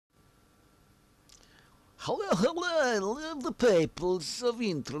Hello, hello, I love the peoples of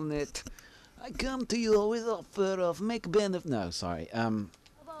internet. I come to you with offer of make benefit. No, sorry.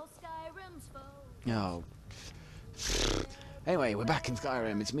 About Skyrim's foes. Oh. Anyway, we're back in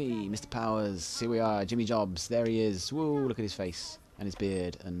Skyrim. It's me, Mr. Powers. Here we are, Jimmy Jobs. There he is. Woo! Look at his face and his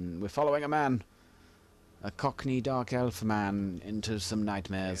beard. And we're following a man, a Cockney dark elf man, into some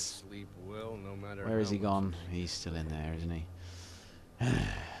nightmares. Sleep well, no matter Where is how he much gone? He's still in there, isn't he?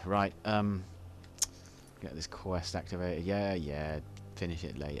 Right. Get this quest activated. Yeah. Finish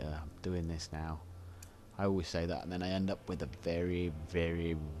it later. I'm doing this now. I always say that, and then I end up with a very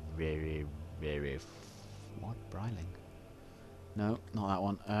what? Bryling? No, not that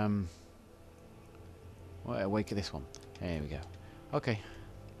one. What? Wake of this one. There we go. Okay.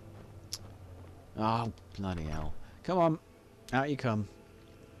 Oh, bloody hell! Come on, out you come.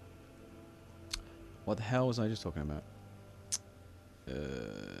 What the hell was I just talking about?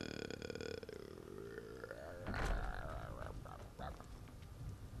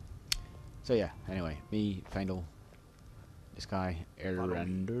 So yeah, anyway, me, Faendal, this guy,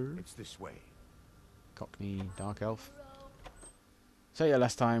 Erlander, It's this way. Cockney Dark Elf. So yeah,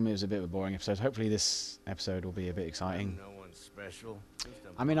 last time it was a bit of a boring episode. Hopefully this episode will be a bit exciting. no one's special.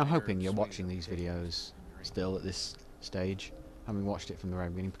 I mean, I'm hoping you're watching these videos still at this stage, having watched it from the very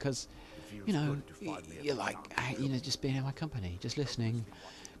beginning, because, you know, you're like, you know, just being in my company, just listening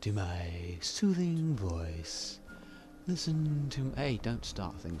to my soothing voice. Listen to... Hey, don't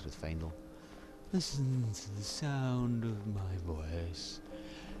start things with Faendal. Listen to the sound of my voice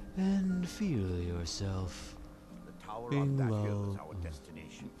and feel yourself The tower being on that hill is lulled. our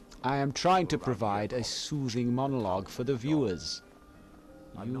destination. I am trying to provide a soothing monologue for the viewers.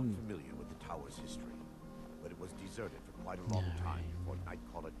 I'm not familiar with the tower's history, but it was deserted for quite a long time before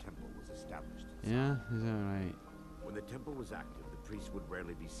Nightcaller Temple was established. Yeah, is that right? When the temple was active, the priests would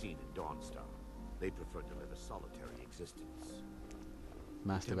rarely be seen in Dawnstar. They preferred to live a solitary existence.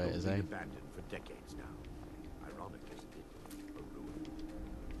 The temple Masturbators, has been eh? abandoned for decades now. Ironic, isn't it? A ruin.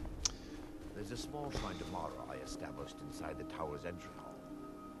 There's a small shrine to Mara I established inside the tower's entry hall.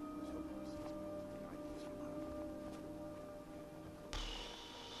 I was hoping to see some guidance from her.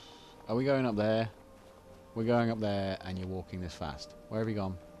 Are we going up there? We're going up there and you're walking this fast. Where have you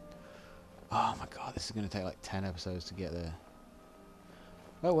gone? Oh my god, this is going to take like 10 episodes to get there.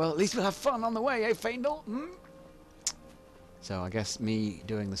 Oh well, at least we'll have fun on the way, eh, Faendal? Hmm? So I guess me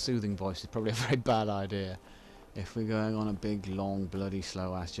doing the soothing voice is probably a very bad idea if we're going on a big, long, bloody,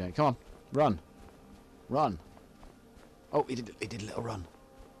 slow-ass journey. Come on, run. Run. Oh, he did a little run.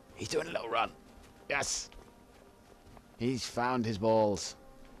 He's doing a little run. Yes. He's found his balls.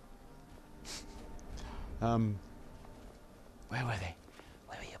 Where were they?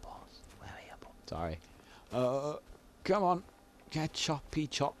 Where were your balls? Where were your balls? Sorry. Come on. Get choppy,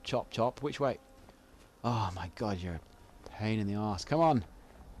 chop, chop, chop. Which way? Oh my god, you're a pain in the arse. Come on.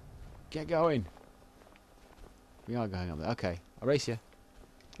 Get going. We are going up there. Okay, I'll race you.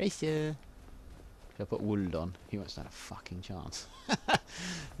 Race you. Should I put Wold on? He won't stand a fucking chance.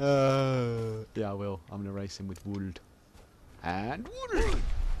 Yeah, I will. I'm going to race him with Wold. And Wold!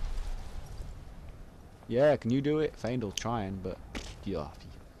 Yeah, can you do it? Faendal trying, but you're not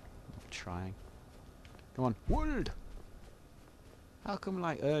trying. Come on, Wold! How come,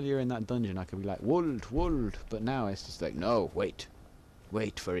 like, earlier in that dungeon I could be like, Wold, Wold, but now it's just like, no, wait.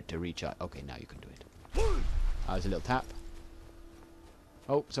 Wait for it to reach out. Okay, now you can do it. That was a little tap.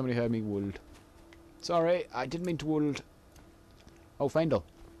 Oh, somebody heard me, Wold. Sorry, I didn't mean to Wold. Oh, Faendal.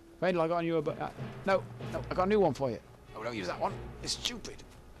 Faendal, I got a new... no, I got a new one for you. Oh, don't use that one. It's stupid.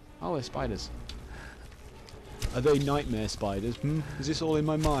 Oh, they're spiders. Are they nightmare spiders? Is this all in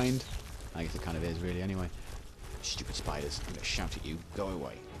my mind? I guess it kind of is, really, anyway. Stupid spiders. I'm going to shout at you. Go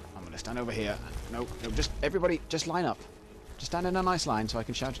away. I'm going to stand over here. No, just everybody, just line up. Just stand in a nice line so I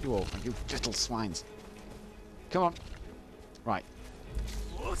can shout at you all. You little swines. Come on. Right.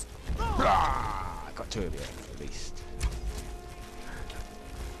 I got two of you, at least.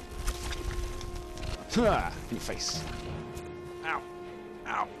 In your face. Ow.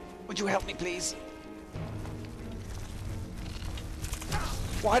 Ow. Would you help me, please?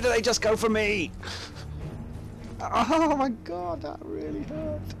 Why do they just go for me? Oh my god, that really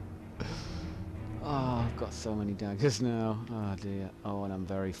hurt. Oh, I've got so many daggers now. Oh dear. Oh, and I'm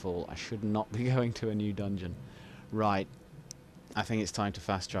very full. I should not be going to a new dungeon. Right. I think it's time to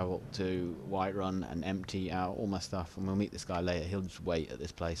fast travel to Whiterun and empty out all my stuff. And we'll meet this guy later. He'll just wait at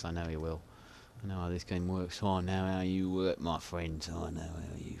this place. I know he will. I know how this game works. Oh, I know how you work, my friends. Oh, I know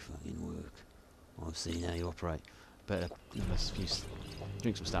how you fucking work. I've seen how you operate. Better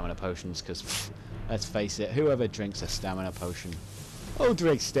drink some stamina potions, because let's face it, whoever drinks a stamina potion, Who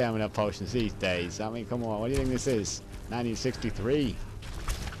drinks stamina potions these days? I mean, come on, what do you think this is? 1963?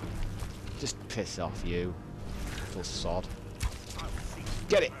 Just piss off, you little sod.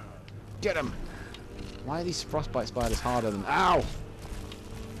 Get it! Get him! Why are these frostbite spiders harder than... Ow!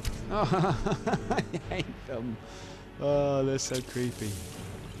 Oh, I hate them. Oh, they're so creepy.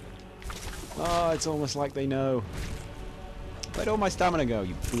 Oh, it's almost like they know. Where'd all my stamina go,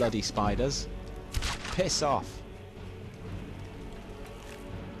 you bloody spiders? Piss off.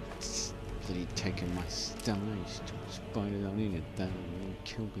 It's bloody taking my stamina, you stupid spiders. I need it down and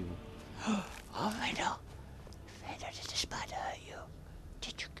kill people. Oh, Vandal. Vandal, did the spider hurt you?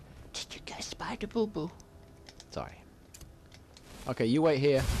 Did you get a spider boo-boo? Sorry. Okay, you wait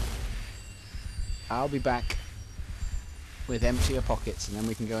here. I'll be back with emptier pockets, and then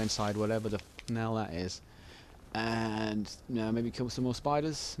we can go inside whatever the hell that is. And maybe kill some more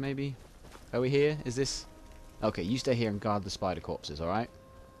spiders, maybe? Are we here? Is this... Okay, you stay here and guard the spider corpses, alright?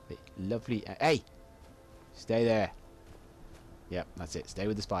 Lovely... Hey! Stay there. Yep, that's it. Stay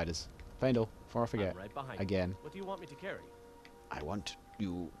with the spiders. Faendal, before I forget. Right behind Again. You. What do you want me to carry? I want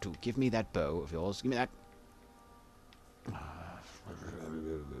you to give me that bow of yours. Give me that.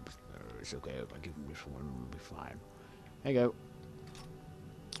 It's okay if I give him this one, it'll be fine. There you go.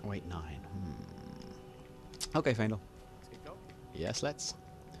 Wait, 9. Okay, Faendal. Let's get going. Yes, let's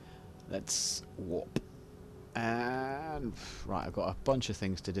warp. And right, I've got a bunch of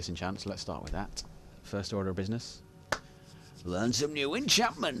things to disenchant, so let's start with that. First order of business. Learn some new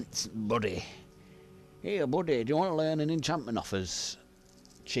enchantments, buddy. Here, buddy, do you want to learn an enchantment off us?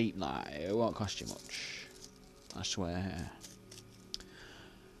 Cheap, like, it won't cost you much. I swear.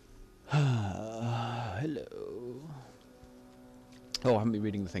 Hello. Oh, I haven't been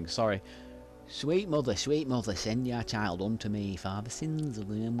reading the thing, sorry. Sweet mother, send your child unto me, for the sins of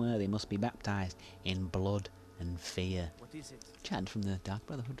the unworthy must be baptized in blood and fear. What is it? Chant from the Dark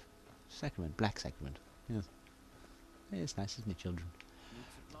Brotherhood. Sacrament, Black Sacrament. Yes. It's nice, isn't it, children?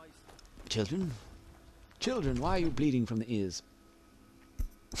 Children? Children, why are you bleeding from the ears?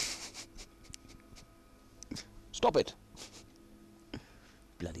 Stop it!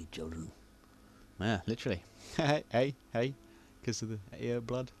 Bloody children. Yeah, literally. hey, because of the ear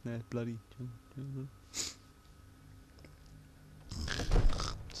blood. They're bloody children.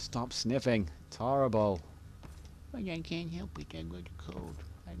 Stop sniffing. It's horrible. I can't help it. I got a cold.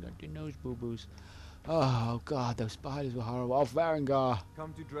 I got the nose boo-boos. Oh god, those spiders were horrible. Oh, Varangar!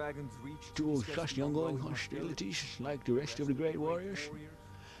 Come to Dragon's Reach To such the ongoing hostilities like the rest of the great warriors?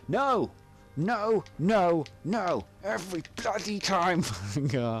 No! No! No! No! Every bloody time,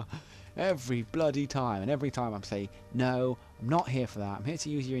 Varangar! Every bloody time. And every time I'm saying, no, I'm not here for that. I'm here to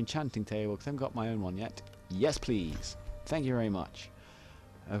use your enchanting table because I haven't got my own one yet. Yes, please. Thank you very much.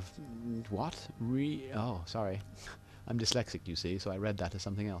 What? Oh, sorry. I'm dyslexic, you see, so I read that as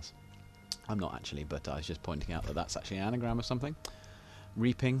something else. I'm not actually, but I was just pointing out that that's actually an anagram of something.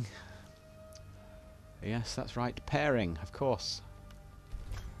 Reaping. Yes, that's right. Pairing, of course.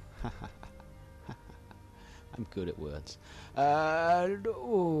 I'm good at words.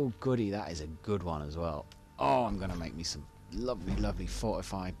 Oh, goody. That is a good one as well. Oh, I'm going to make me some lovely, lovely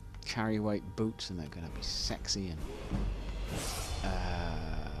fortified carry-weight boots, and they're going to be sexy. And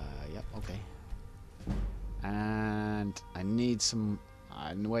yep, okay. And I need some...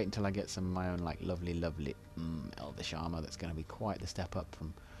 I'll wait until I get some of my own, like, lovely, lovely elvish armor. That's going to be quite the step up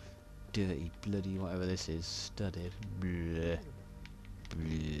from dirty, bloody, whatever this is, studded. Bleh.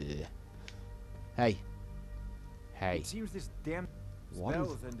 Bleh. Hey. Hey. It seems this damn What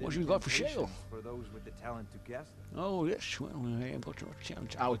spells and have you got for sale? for those with the talent to cast them. Oh, yes, well, I've got your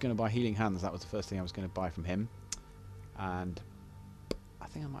challenge. I was going to buy Healing Hands. That was the first thing I was going to buy from him. And I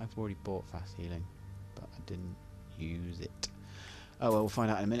think I might have already bought Fast Healing, but I didn't use it. Oh, well, we'll find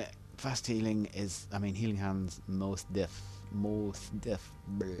out in a minute. Fast Healing is, I mean, Healing Hands, most death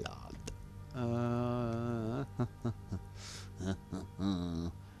blood.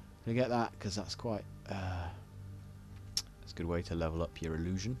 You get that? Because that's quite, it's a good way to level up your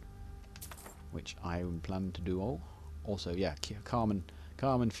illusion, which I plan to do all. Also, yeah, Calm and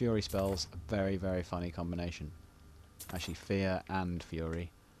Fury spells, a very, very funny combination. Actually, Fear and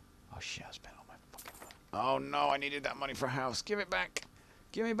Fury. Oh shit, I spent all my fucking money. Oh no, I needed that money for a house. Give it back.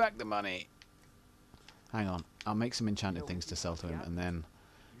 Give me back the money. Hang on, I'll make some enchanted things to sell to him, and then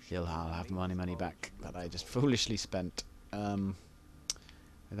I'll have money back that I just foolishly spent.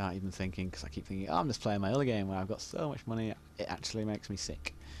 Without even thinking, because I keep thinking, oh, I'm just playing my other game where I've got so much money, it actually makes me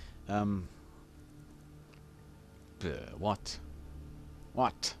sick. What?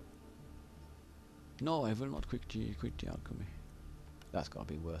 What? No, I will not quit the alchemy. That's got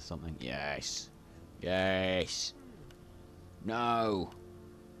to be worth something. Yes. Yes. No.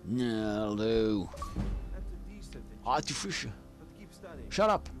 No, I'll do. That's a decent achievement, Artificial. but keep studying. Shut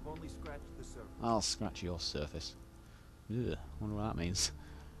up. You've only scratched the surface. I'll scratch your surface. Ugh, wonder what that means.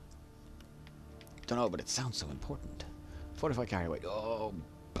 Don't know, but it sounds so important. 45 carry weight. Oh,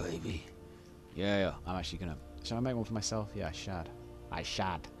 baby. Yeah, I'm actually gonna... Shall I make one for myself? Yeah, I shall. I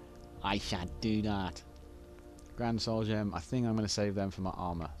shall do that. Grand Soul Gem. I think I'm gonna save them for my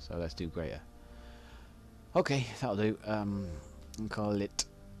armor. So let's do greater. Okay, that'll do. Call it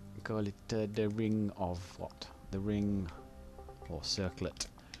the ring of what? The ring or circlet.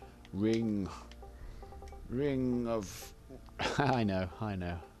 Ring of... I know.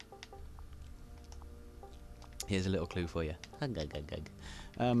 Here's a little clue for you.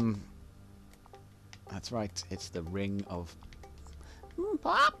 That's right. It's the ring of...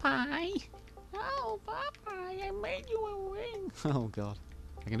 Popeye! Oh, Popeye, I made you a ring! Oh, God.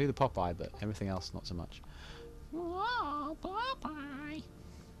 I can do the Popeye, but everything else, not so much. Oh, Popeye!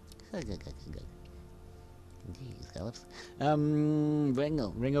 Ring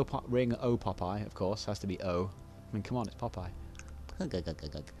O Popeye, of course, has to be O. I mean, come on, it's Popeye.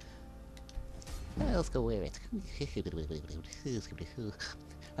 Let's go wear it.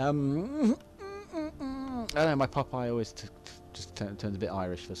 I don't know, my Popeye always just turns a bit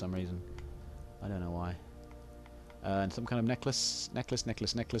Irish for some reason. I don't know why. And some kind of necklace,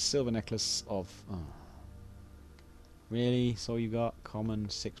 silver necklace of... Oh. Really? So you got common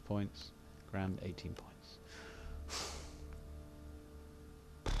 6 points, grand 18 points.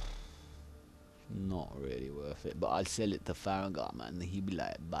 Not really worth it, but I'll sell it to Farragut, man. He'll be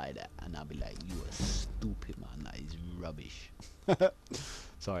like, buy that, and I'll be like, you are stupid, man. That is rubbish.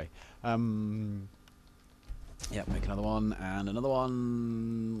 Sorry. Yep, make another one and another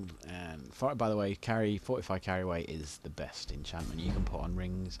one. And by the way, 45 carry weight is the best enchantment you can put on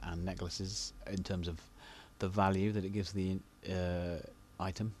rings and necklaces in terms of the value that it gives the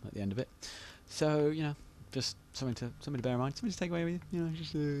item at the end of it. So you know, just something to bear in mind, something to take away with you. You know,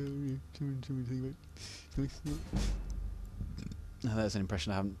 just something to think about. Now there's an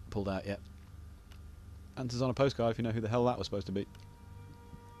impression I haven't pulled out yet. Answers on a postcard if you know who the hell that was supposed to be.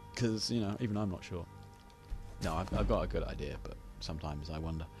 Because you know, even I'm not sure. No, I've got a good idea, but sometimes I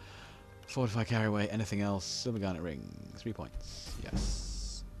wonder. 45 carry weight, anything else? Silver garnet ring, 3 points.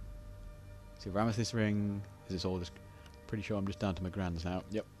 Yes. Silver amethyst ring. Is this all just... Pretty sure I'm just down to my grands now.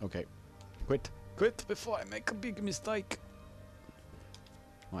 Yep, okay. Quit before I make a big mistake.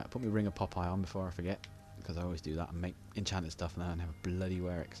 Right, put my ring of Popeye on before I forget. Because I always do that and make enchanted stuff and then I never bloody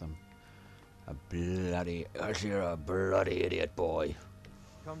wear it because I'm a bloody... You're a bloody idiot, boy.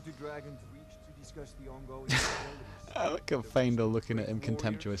 Come to Dragon's Reach to discuss the ongoing I look at Faendal looking at him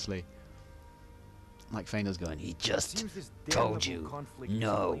contemptuously. Like Faendal's going, he just told you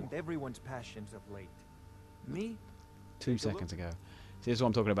no. Everyone's passions of late. Me? 2 seconds ago. See, this is what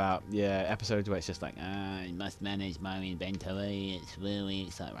I'm talking about. Yeah, episodes where it's just like, you must manage my inventory. It's really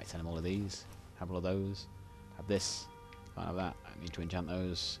exciting. Right, send him all of these. Have all of those. Have this. Can't have that. I need to enchant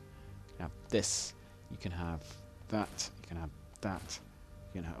those. You can have this. You can have that. You can have that.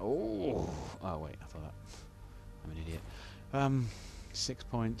 You can have... Oh, wait, I thought that. I'm an idiot. 6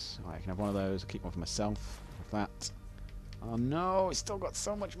 points. Right, I can have one of those. I'll keep one for myself. Have that. Oh no, it's still got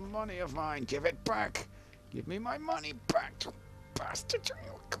so much money of mine. Give it back. Give me my money back, you bastard.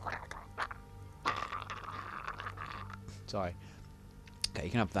 Sorry. Okay, you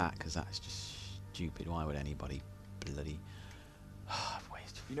can have that because that's just stupid. Why would anybody bloody... I've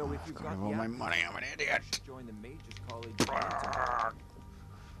wasted... You know, if you've got all my money, I'm an idiot. Join the Mages College. I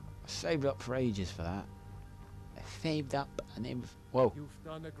saved up for ages for that. I saved up and then... Whoa. You've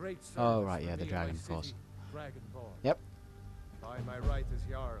done a great service. Oh, right, yeah, for the me and dragon, my of course. city, Dragonborn. Yep. By my right as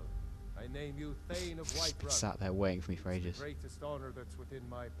Jarl, I name you Thane of Whiterun. Sat there waiting for me for The ages. greatest honor that's within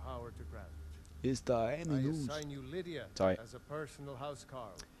my power to grant. Is there any I news? assign you Lydia Sorry. as a personal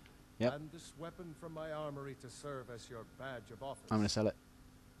housecarl. Yep. And this weapon from my armory to serve as your badge of office. I'm going to sell it.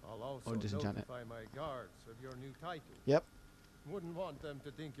 I'll also or disenchant it. notify my guards of your new title. Yep. Wouldn't want them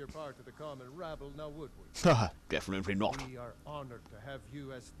to think you're part of the common rabble, now would we? Definitely not. We are honored to have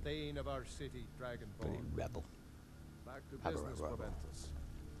you as Thane of our city, Dragonborn. Rebel. Back to Rabble, business, rabble. Proventus.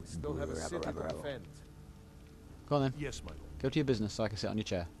 We still have a Rabble, city to rabble, rabble. defend. Go on then. Yes, my lord. Go to your business so I can sit on your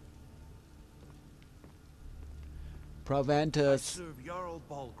chair. Proventus. Serve Jarl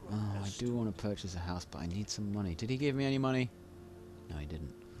Balgruuf. Oh, I do want to purchase a house, but I need some money. Did he give me any money? No, he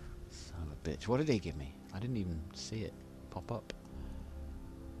didn't. Son of a bitch. What did he give me? I didn't even see it pop up.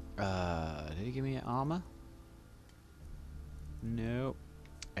 Did he give me armor? No.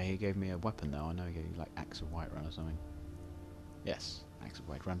 He gave me a weapon though. I know he gave me like Axe of Whiterun or something. Yes, Axe of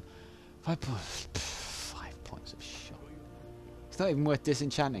Whiterun. 5 points of shot. It's not even worth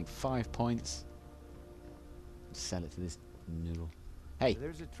disenchanting. 5 points. Sell it to this noodle. Hey.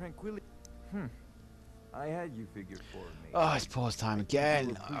 There's a tranquility. I had you figured for me. Oh, it's pause time again.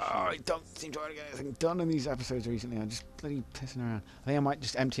 You'll Oh, I appreciate don't seem to be able to get anything done in these episodes recently. I'm just bloody pissing around. I think I might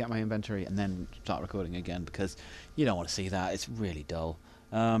just empty out my inventory and then start recording again because you don't want to see that. It's really dull.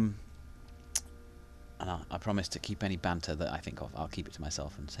 And I promise to keep any banter that I think of. I'll keep it to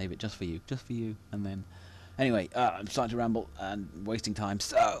myself and save it just for you. And then, anyway, I'm starting to ramble and wasting time.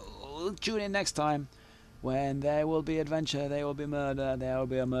 So tune in next time when there will be adventure, there will be murder, there will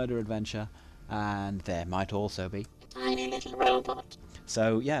be a murder adventure. And there might also be a tiny little robot.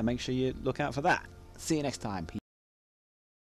 So yeah, make sure you look out for that. See you next time. Peace.